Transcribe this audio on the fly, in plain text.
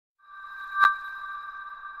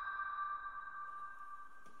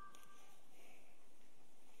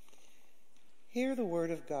Hear the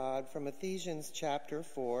word of God from Ephesians chapter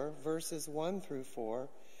 4, verses 1 through 4,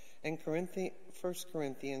 and 1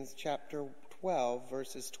 Corinthians chapter 12,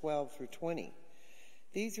 verses 12 through 20.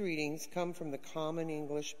 These readings come from the Common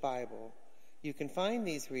English Bible. You can find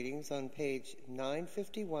these readings on page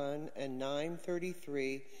 951 and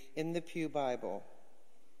 933 in the Pew Bible.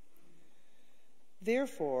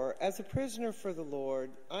 Therefore, as a prisoner for the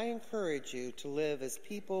Lord, I encourage you to live as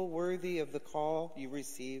people worthy of the call you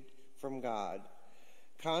received from God.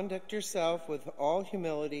 Conduct yourself with all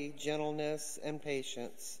humility, gentleness, and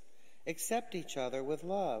patience. Accept each other with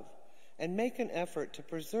love, and make an effort to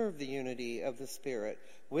preserve the unity of the Spirit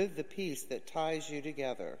with the peace that ties you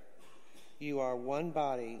together. You are one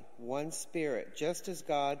body, one Spirit, just as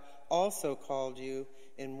God also called you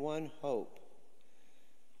in one hope.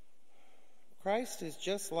 Christ is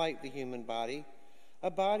just like the human body. A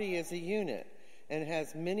body is a unit and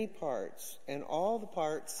has many parts, and all the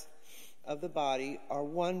parts of the body are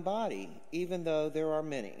one body, even though there are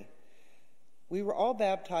many. We were all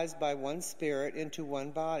baptized by one Spirit into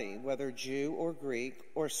one body, whether Jew or Greek,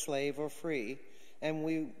 or slave or free, and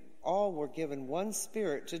we all were given one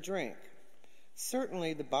Spirit to drink.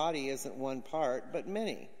 Certainly the body isn't one part, but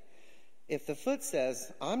many. If the foot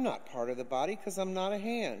says, "I'm not part of the body because I'm not a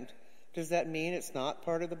hand," does that mean it's not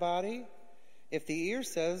part of the body? If the ear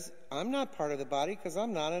says, "I'm not part of the body because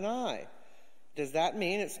I'm not an eye," does that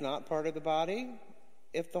mean it's not part of the body?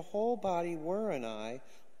 If the whole body were an eye,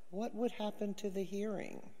 what would happen to the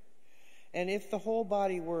hearing? And if the whole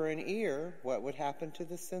body were an ear, what would happen to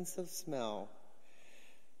the sense of smell?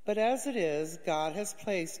 But as it is, God has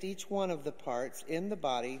placed each one of the parts in the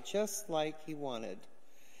body just like he wanted.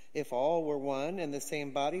 If all were one and the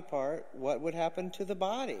same body part, what would happen to the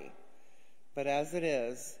body? But as it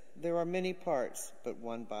is, there are many parts, but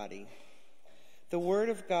one body. The word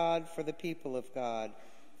of God for the people of God.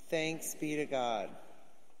 Thanks be to God.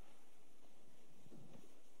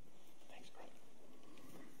 Thanks, Greg.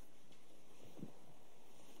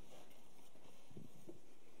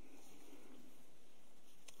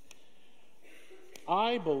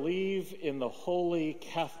 I believe in the Holy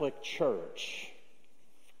Catholic Church.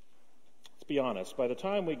 Let's be honest, by the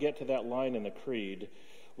time we get to that line in the Creed,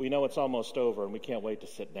 we know it's almost over and we can't wait to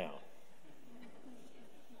sit down.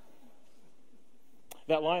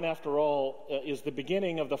 That line, after all, is the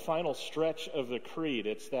beginning of the final stretch of the Creed.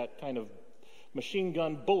 It's that kind of machine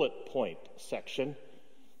gun bullet point section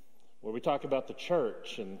where we talk about the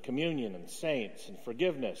church and communion and saints and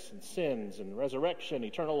forgiveness and sins and resurrection,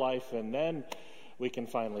 eternal life, and then we can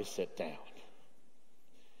finally sit down.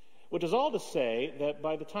 Which is all to say that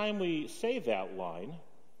by the time we say that line,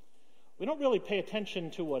 we don't really pay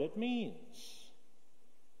attention to what it means.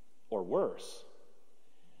 Or worse,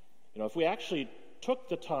 if we actually took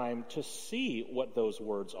the time to see what those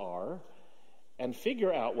words are and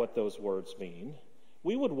figure out what those words mean,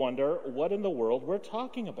 we would wonder what in the world we're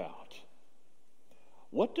talking about.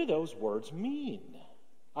 What do those words mean?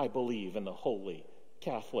 I believe in the Holy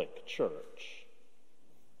Catholic Church.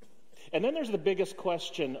 And then there's the biggest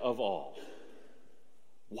question of all.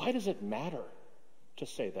 Why does it matter to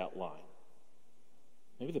say that line?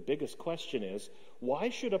 Maybe the biggest question is, why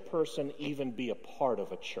should a person even be a part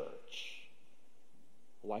of a church?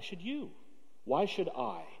 Why should you? Why should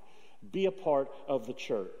I be a part of the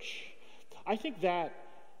church? I think that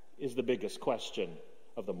is the biggest question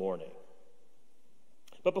of the morning.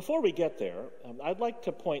 But before we get there, I'd like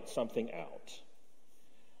to point something out.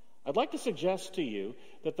 I'd like to suggest to you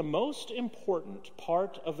that the most important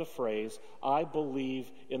part of the phrase, "I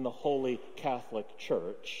believe in the Holy Catholic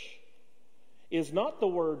Church," is not the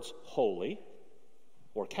words holy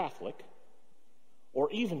or Catholic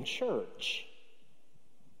or even church.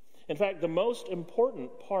 In fact, the most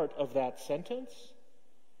important part of that sentence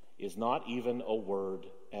is not even a word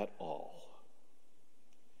at all.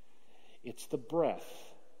 It's the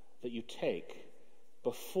breath that you take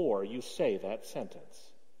before you say that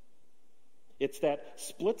sentence. It's that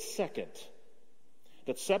split second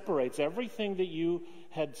that separates everything that you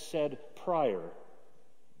had said prior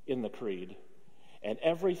in the Creed and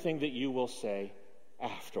everything that you will say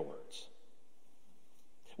afterwards.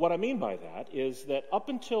 What I mean by that is that up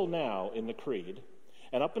until now in the Creed,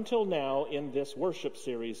 and up until now in this worship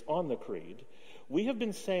series on the Creed, we have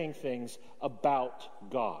been saying things about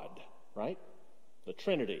God, right? The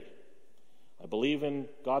Trinity. I believe in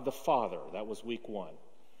God the Father. That was week 1.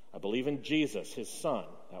 I believe in Jesus, his Son.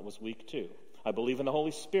 That was week 2. I believe in the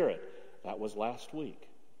Holy Spirit. That was last week.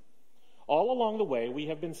 All along the way, we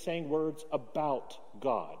have been saying words about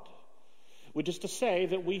God, which is to say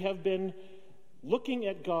that we have been looking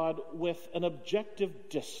at God with an objective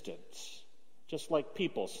distance, just like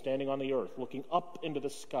people standing on the earth, looking up into the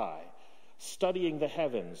sky, studying the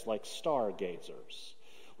heavens like stargazers.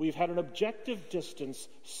 We've had an objective distance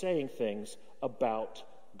saying things about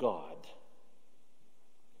God.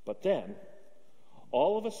 But then,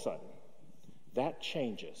 all of a sudden, that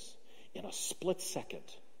changes in a split second.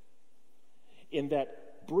 In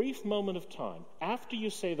that brief moment of time, after you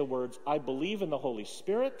say the words, I believe in the Holy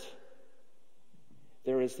Spirit,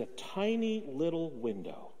 there is a tiny little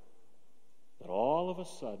window that all of a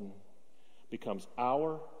sudden becomes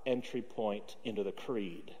our entry point into the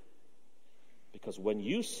creed. Because when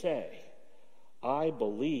you say, I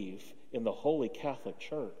believe in the Holy Catholic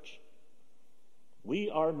Church,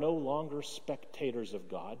 we are no longer spectators of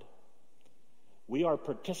God. We are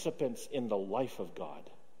participants in the life of God.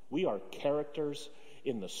 We are characters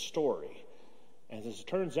in the story. And as it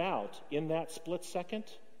turns out, in that split second,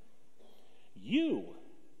 you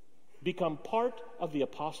become part of the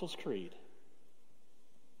Apostles' Creed.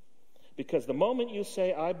 Because the moment you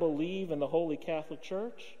say, I believe in the Holy Catholic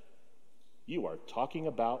Church, you are talking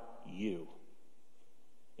about you.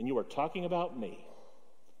 And you are talking about me.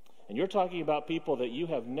 And you're talking about people that you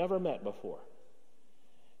have never met before.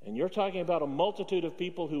 And you're talking about a multitude of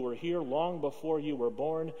people who were here long before you were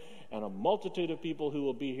born, and a multitude of people who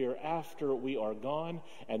will be here after we are gone.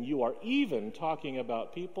 And you are even talking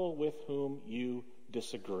about people with whom you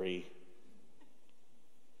disagree.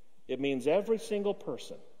 It means every single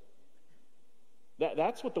person.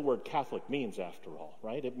 That's what the word Catholic means, after all,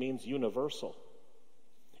 right? It means universal.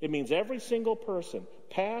 It means every single person,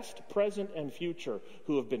 past, present, and future,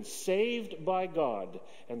 who have been saved by God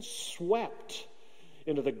and swept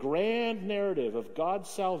into the grand narrative of God's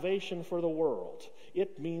salvation for the world.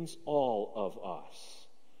 It means all of us.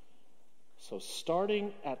 So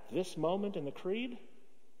starting at this moment in the Creed,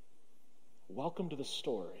 welcome to the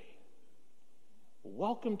story.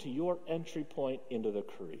 Welcome to your entry point into the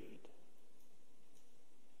Creed.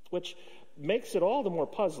 Which makes it all the more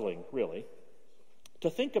puzzling, really, to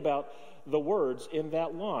think about the words in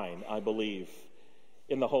that line, I believe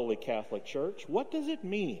in the Holy Catholic Church. What does it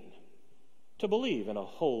mean to believe in a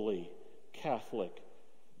Holy Catholic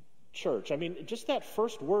Church? I mean, just that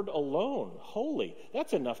first word alone, holy,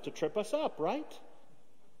 that's enough to trip us up, right?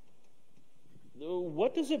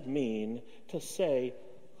 What does it mean to say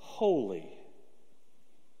holy?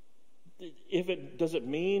 Does it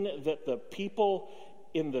mean that the people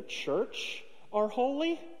in the church are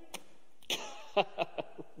holy?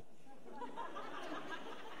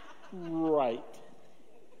 Right.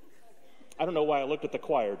 I don't know why I looked at the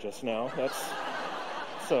choir just now.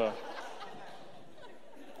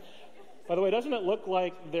 By the way, doesn't it look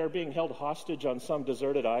like they're being held hostage on some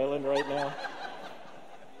deserted island right now?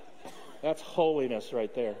 That's holiness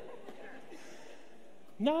right there.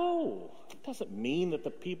 No, it doesn't mean that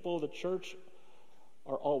the people of the church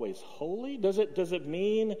are always holy. Does it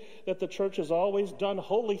mean that the church has always done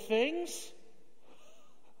holy things?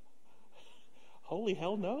 Holy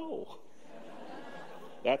hell no.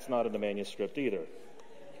 That's not in the manuscript either.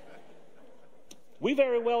 We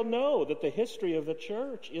very well know that the history of the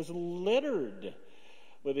church is littered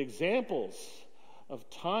with examples of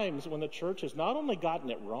times when the church has not only gotten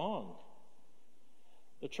it wrong,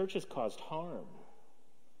 the church has caused harm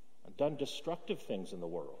and done destructive things in the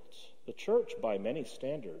world. The church, by many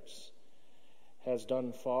standards, has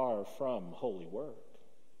done far from holy work.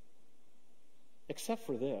 Except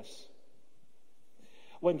for this.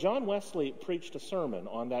 When John Wesley preached a sermon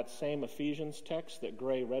on that same Ephesians text that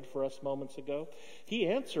Gray read for us moments ago, he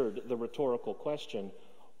answered the rhetorical question,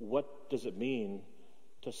 what does it mean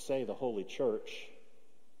to say the Holy Church?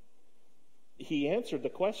 He answered the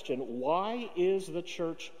question, why is the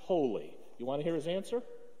church holy? You want to hear his answer?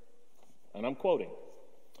 And I'm quoting,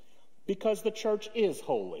 because the church is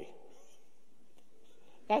holy.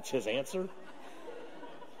 That's his answer.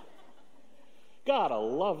 God, I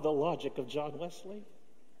love the logic of John Wesley.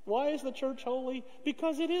 Why is the church holy?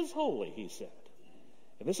 Because it is holy, he said.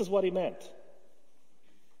 And this is what he meant.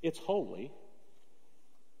 It's holy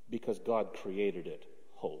because God created it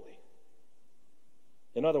holy.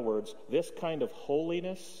 In other words, this kind of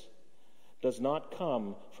holiness does not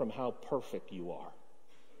come from how perfect you are.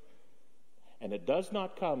 And it does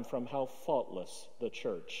not come from how faultless the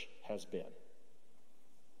church has been.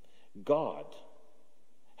 God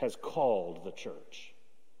has called the church.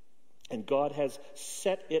 And God has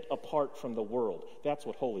set it apart from the world. That's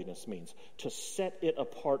what holiness means. To set it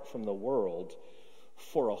apart from the world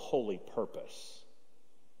for a holy purpose.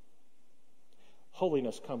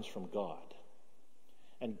 Holiness comes from God.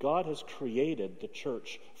 And God has created the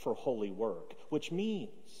church for holy work, which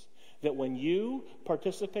means that when you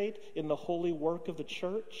participate in the holy work of the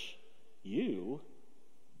church, You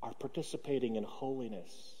are participating in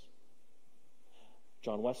holiness.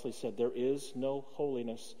 John Wesley said, there is no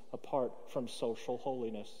holiness apart from social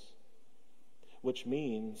holiness, which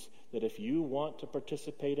means that if you want to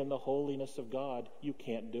participate in the holiness of God, you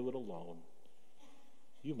can't do it alone.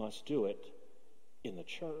 You must do it in the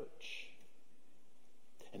church.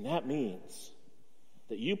 And that means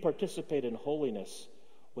that you participate in holiness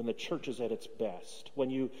when the church is at its best, when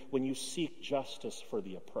you seek justice for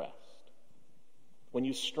the oppressed, when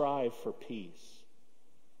you strive for peace,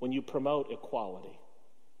 when you promote equality,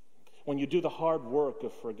 when you do the hard work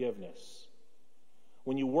of forgiveness,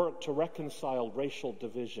 when you work to reconcile racial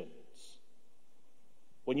divisions,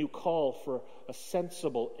 when you call for a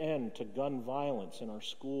sensible end to gun violence in our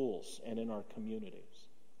schools and in our communities,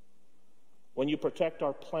 when you protect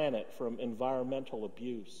our planet from environmental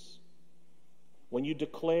abuse, when you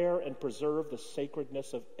declare and preserve the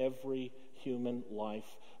sacredness of every human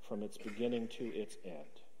life from its beginning to its end.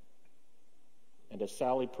 And as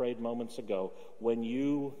Sally prayed moments ago, when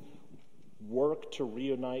you work to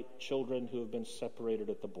reunite children who have been separated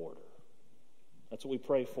at the border. That's what we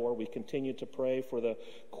pray for. We continue to pray for the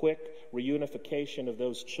quick reunification of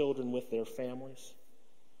those children with their families.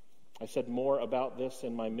 I said more about this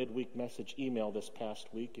in my midweek message email this past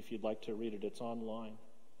week. If you'd like to read it, it's online.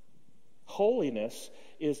 Holiness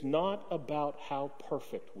is not about how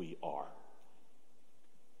perfect we are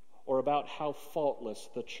or about how faultless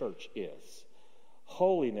the church is.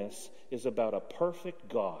 Holiness is about a perfect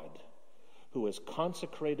God who has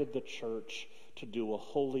consecrated the church to do a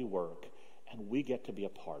holy work, and we get to be a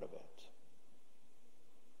part of it.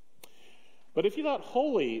 But if you thought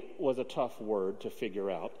holy was a tough word to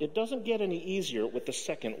figure out, it doesn't get any easier with the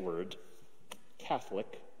second word,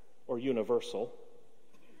 Catholic or universal.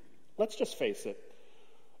 Let's just face it,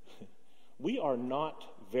 we are not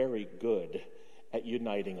very good at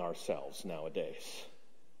uniting ourselves nowadays.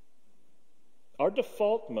 Our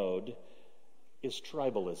default mode is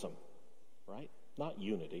tribalism, right? Not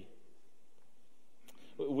unity.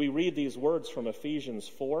 We read these words from Ephesians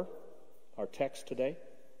 4, our text today,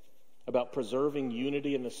 about preserving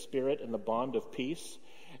unity in the Spirit and the bond of peace,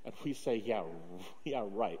 and we say, yeah,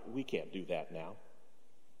 right, we can't do that now.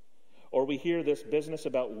 Or we hear this business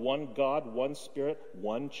about one God, one Spirit,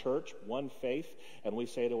 one church, one faith, and we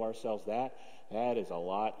say to ourselves, that is a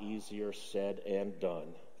lot easier said and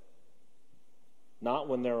done. Not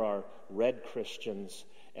when there are red Christians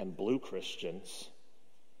and blue Christians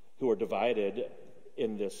who are divided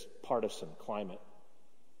in this partisan climate.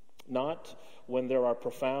 Not when there are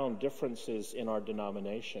profound differences in our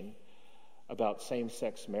denomination about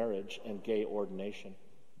same-sex marriage and gay ordination.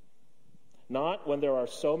 Not when there are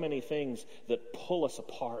so many things that pull us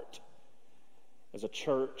apart as a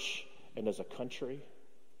church and as a country.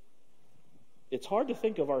 It's hard to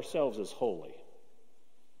think of ourselves as holy,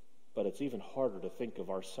 but it's even harder to think of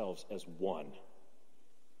ourselves as one.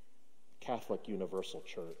 Catholic Universal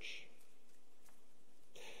Church.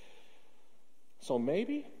 So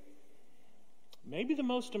maybe the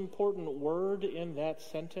most important word in that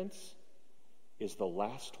sentence is the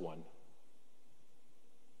last one.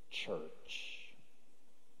 Church.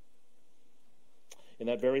 In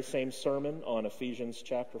that very same sermon on Ephesians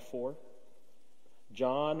chapter 4,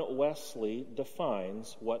 John Wesley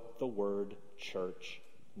defines what the word church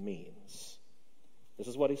means. This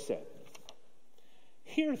is what he said.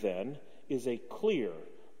 Here then is a clear,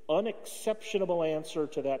 unexceptionable answer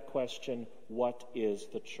to that question, what is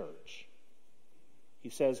the church? He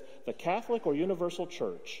says, the Catholic or universal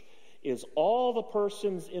church is all the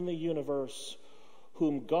persons in the universe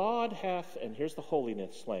whom God hath, and here's the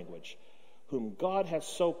holiness language, whom God hath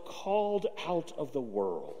so called out of the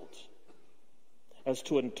world as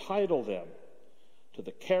to entitle them to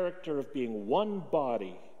the character of being one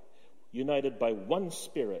body, united by one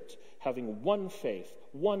Spirit, having one faith,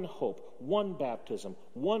 one hope, one baptism,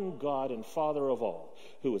 one God and Father of all,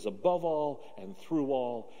 who is above all and through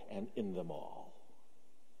all and in them all.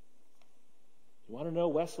 You want to know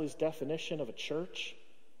Wesley's definition of a church?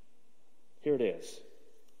 Here it is.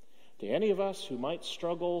 To any of us who might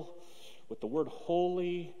struggle with the word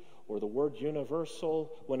holy or the word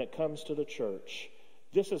universal when it comes to the church,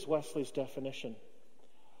 this is Wesley's definition.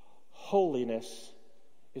 Holiness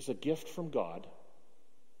is a gift from God,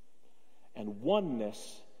 and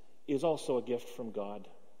oneness is also a gift from God.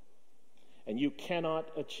 And you cannot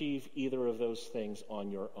achieve either of those things on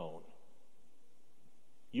your own.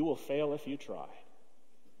 You will fail if you try.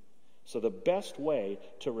 So the best way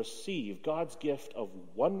to receive God's gift of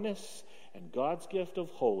oneness and God's gift of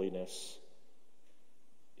holiness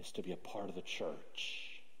is to be a part of the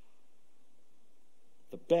church.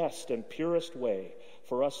 The best and purest way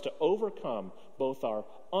for us to overcome both our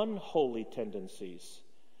unholy tendencies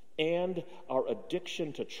and our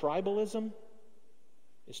addiction to tribalism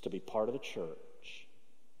is to be part of the church.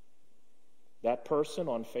 That person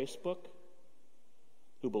on Facebook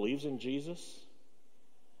who believes in Jesus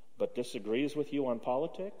but disagrees with you on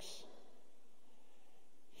politics,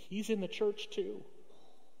 he's in the church too.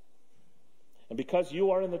 And because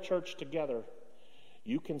you are in the church together,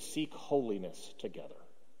 you can seek holiness together.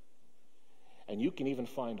 And you can even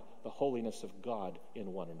find the holiness of God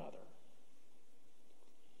in one another.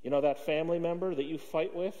 You know that family member that you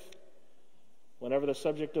fight with whenever the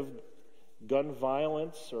subject of gun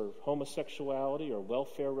violence or homosexuality or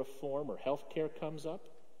welfare reform or health care comes up?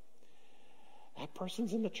 That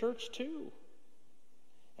person's in the church too.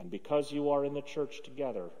 And because you are in the church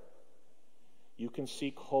together, you can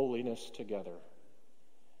seek holiness together.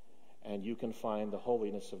 And you can find the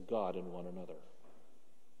holiness of God in one another.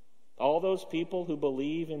 All those people who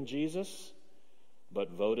believe in Jesus but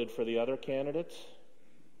voted for the other candidate,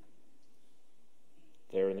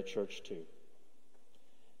 they're in the church too.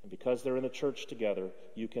 And because they're in the church together,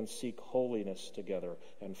 you can seek holiness together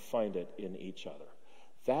and find it in each other.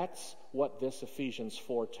 That's what this Ephesians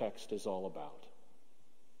 4 text is all about.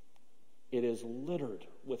 It is littered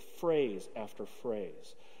with phrase after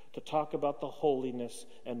phrase to talk about the holiness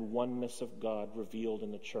and oneness of God revealed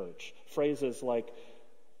in the church. Phrases like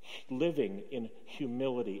living in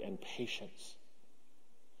humility and patience,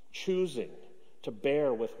 choosing to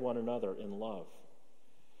bear with one another in love,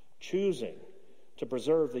 choosing to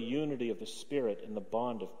preserve the unity of the Spirit in the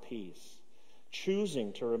bond of peace,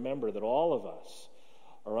 choosing to remember that all of us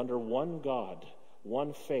are under one God,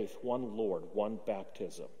 one faith, one Lord, one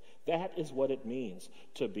baptism. That is what it means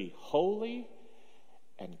to be holy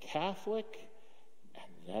and Catholic,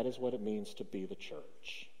 and that is what it means to be the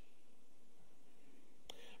church.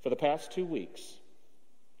 For the past 2 weeks,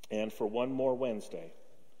 and for one more Wednesday,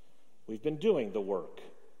 we've been doing the work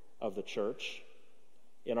of the church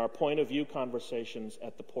in our point of view conversations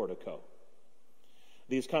at the portico.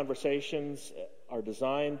 These conversations are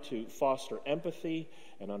designed to foster empathy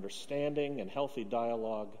and understanding and healthy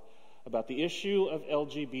dialogue about the issue of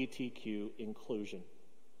LGBTQ inclusion.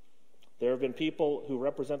 There have been people who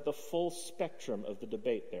represent the full spectrum of the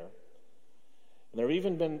debate there. And there have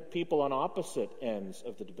even been people on opposite ends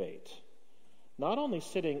of the debate, not only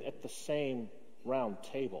sitting at the same round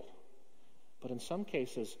table, but in some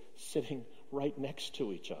cases sitting right next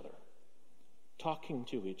to each other, talking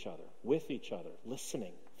to each other, with each other,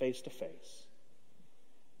 listening face to face.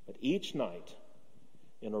 But each night,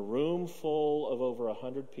 in a room full of over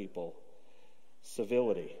 100 people,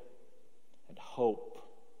 civility and hope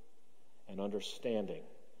and understanding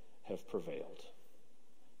have prevailed.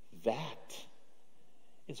 That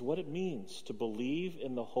is what it means to believe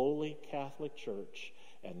in the Holy Catholic Church,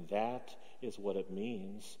 and that is what it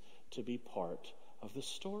means to be part of the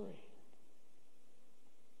story.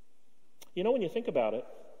 You know, when you think about it,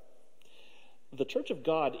 the Church of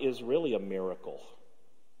God is really a miracle.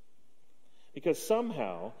 Because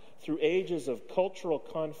somehow, through ages of cultural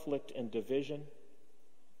conflict and division,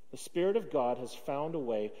 the Spirit of God has found a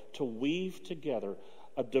way to weave together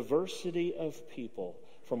a diversity of people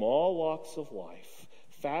from all walks of life,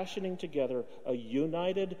 fashioning together a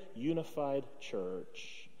united, unified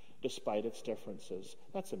church despite its differences.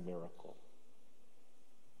 That's a miracle.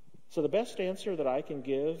 So the best answer that I can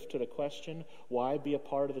give to the question, why be a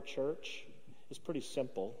part of the church, is pretty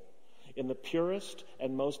simple. In the purest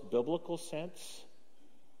and most biblical sense,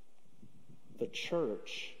 the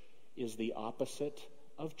church is the opposite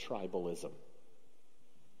of tribalism.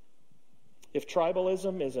 If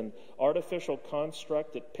tribalism is an artificial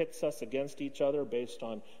construct that pits us against each other based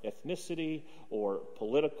on ethnicity or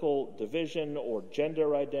political division or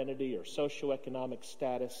gender identity or socioeconomic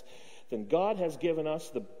status, then God has given us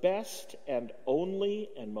the best and only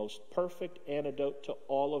and most perfect antidote to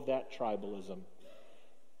all of that tribalism: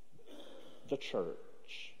 the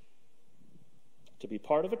church. To be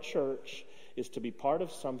part of a church is to be part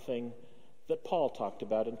of something that Paul talked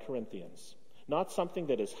about in Corinthians. Not something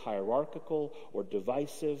that is hierarchical or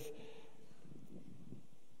divisive,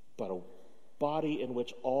 but a body in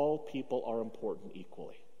which all people are important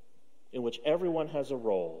equally, in which everyone has a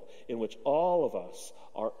role, in which all of us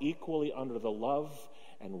are equally under the love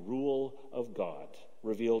and rule of God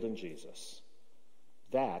revealed in Jesus.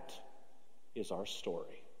 That is our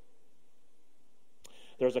story.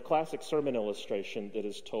 There's a classic sermon illustration that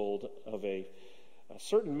is told of a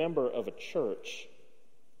certain member of a church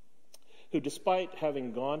who, despite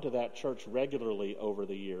having gone to that church regularly over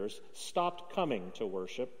the years, stopped coming to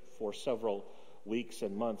worship for several weeks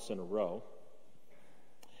and months in a row.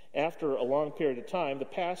 After a long period of time, the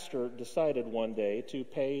pastor decided one day to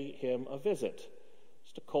pay him a visit.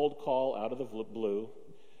 Just a cold call out of the blue,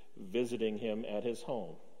 visiting him at his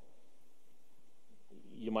home.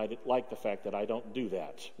 You might like the fact that I don't do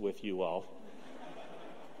that with you all.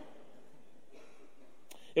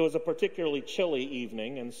 It was a particularly chilly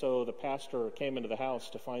evening, and so the pastor came into the house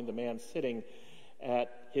to find the man sitting at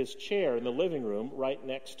his chair in the living room right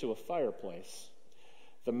next to a fireplace.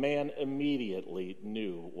 The man immediately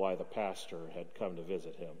knew why the pastor had come to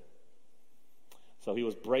visit him. So he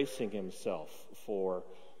was bracing himself for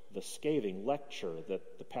the scathing lecture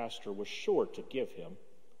that the pastor was sure to give him.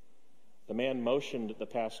 The man motioned the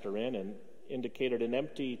pastor in and indicated an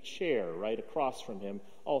empty chair right across from him,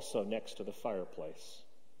 also next to the fireplace.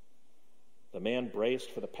 The man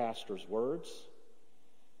braced for the pastor's words,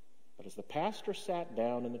 but as the pastor sat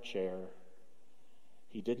down in the chair,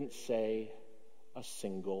 he didn't say a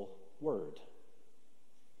single word.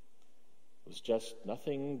 It was just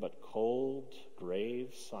nothing but cold,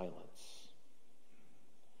 grave silence.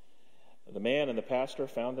 The man and the pastor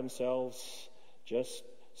found themselves just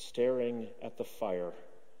staring at the fire,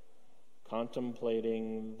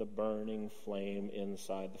 contemplating the burning flame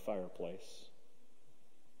inside the fireplace.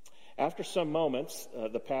 After some moments,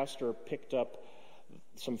 the pastor picked up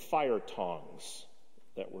some fire tongs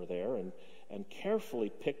that were there and carefully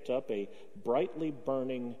picked up a brightly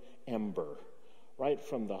burning ember right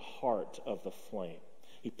from the heart of the flame.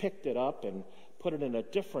 He picked it up and put it in a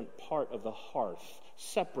different part of the hearth,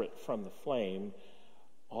 separate from the flame,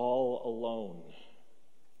 all alone.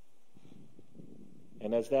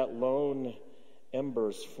 And as that lone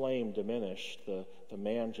ember's flame diminished, the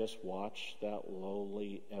man just watched that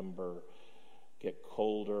lowly ember get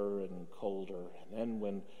colder and colder. And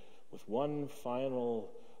then with one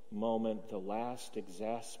final moment, the last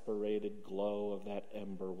exasperated glow of that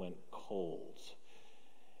ember went cold,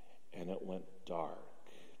 and it went dark,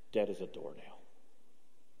 dead as a doornail.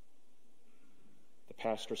 The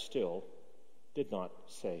pastor still did not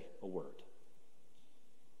say a word.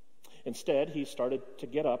 Instead, he started to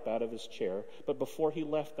get up out of his chair, but before he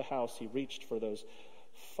left the house, he reached for those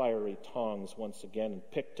fiery tongs once again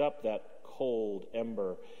and picked up that cold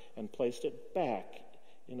ember and placed it back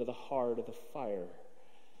into the heart of the fire.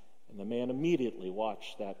 And the man immediately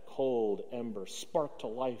watched that cold ember spark to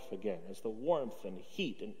life again as the warmth and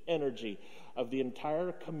heat and energy of the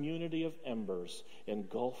entire community of embers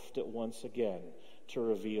engulfed it once again to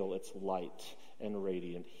reveal its light and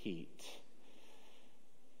radiant heat.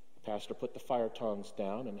 The pastor put the fire tongs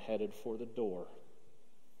down and headed for the door.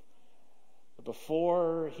 But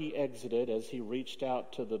before he exited, as he reached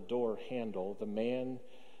out to the door handle, the man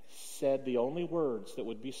said the only words that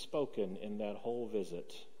would be spoken in that whole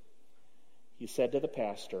visit. He said to the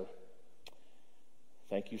pastor,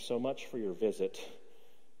 "Thank you so much for your visit,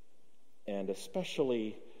 and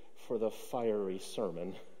especially for the fiery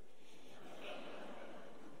sermon.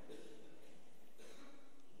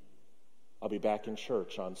 I'll be back in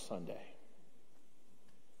church on Sunday."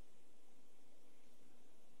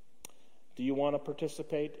 Do you want to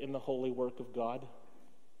participate in the holy work of God?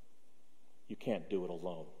 You can't do it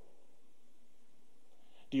alone.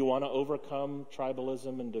 Do you want to overcome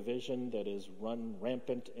tribalism and division that is run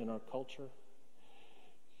rampant in our culture?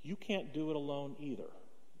 You can't do it alone either.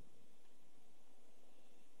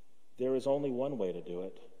 There is only one way to do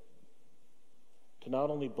it: to not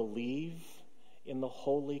only believe in the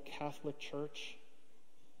Holy Catholic Church,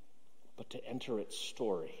 but to enter its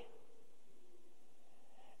story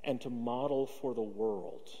and to model for the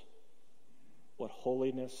world what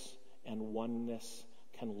holiness and oneness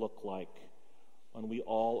can look like when we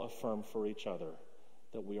all affirm for each other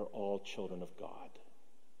that we are all children of God.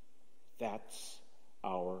 That's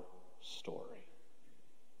our story.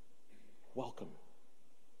 Welcome.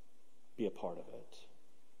 Be a part of it.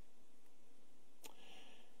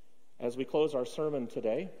 As we close our sermon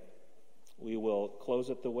today, we will close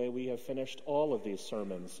it the way we have finished all of these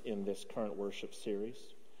sermons in this current worship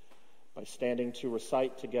series, by standing to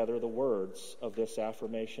recite together the words of this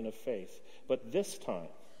affirmation of faith. But this time,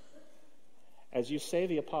 as you say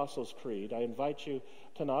the Apostles' Creed, I invite you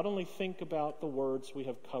to not only think about the words we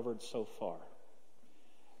have covered so far,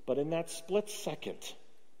 but in that split second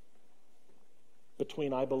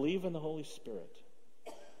between I believe in the Holy Spirit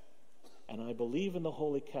and I believe in the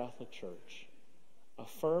Holy Catholic Church,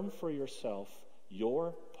 affirm for yourself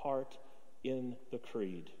your part in the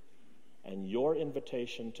creed and your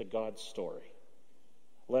invitation to God's story.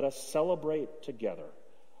 Let us celebrate together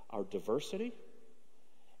our diversity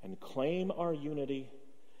and claim our unity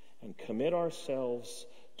and commit ourselves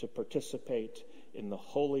to participate in the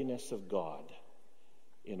holiness of God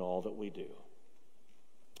in all that we do.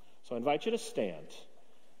 So I invite you to stand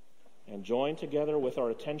and join together with our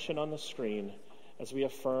attention on the screen as we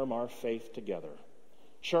affirm our faith together.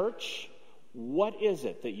 Church, what is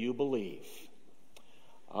it that you believe?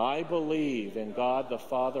 I believe in God the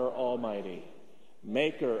Father Almighty,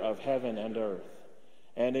 maker of heaven and earth,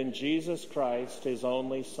 and in Jesus Christ, his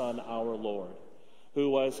only Son, our Lord,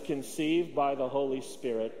 who was conceived by the Holy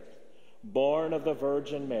Spirit, born of the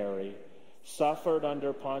Virgin Mary, suffered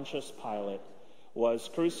under Pontius Pilate, was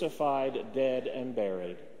crucified, dead, and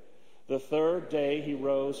buried. The third day he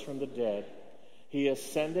rose from the dead. He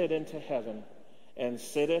ascended into heaven and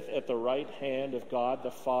sitteth at the right hand of God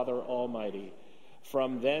the Father Almighty.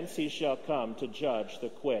 From thence he shall come to judge the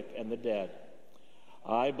quick and the dead.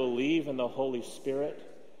 I believe in the Holy Spirit,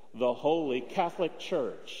 the holy Catholic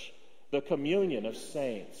Church, the communion of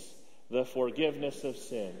saints, the forgiveness of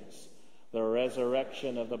sins, the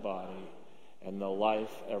resurrection of the body, and the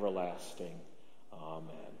life everlasting.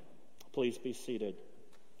 Amen. Please be seated.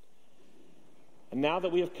 And now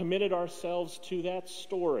that we have committed ourselves to that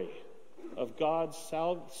story of God's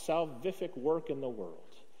salvific work in the world,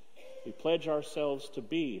 we pledge ourselves to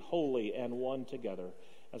be holy and one together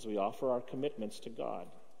as we offer our commitments to God,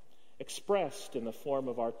 expressed in the form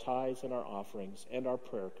of our tithes and our offerings and our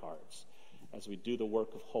prayer cards as we do the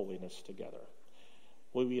work of holiness together.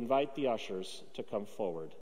 Will we invite the ushers to come forward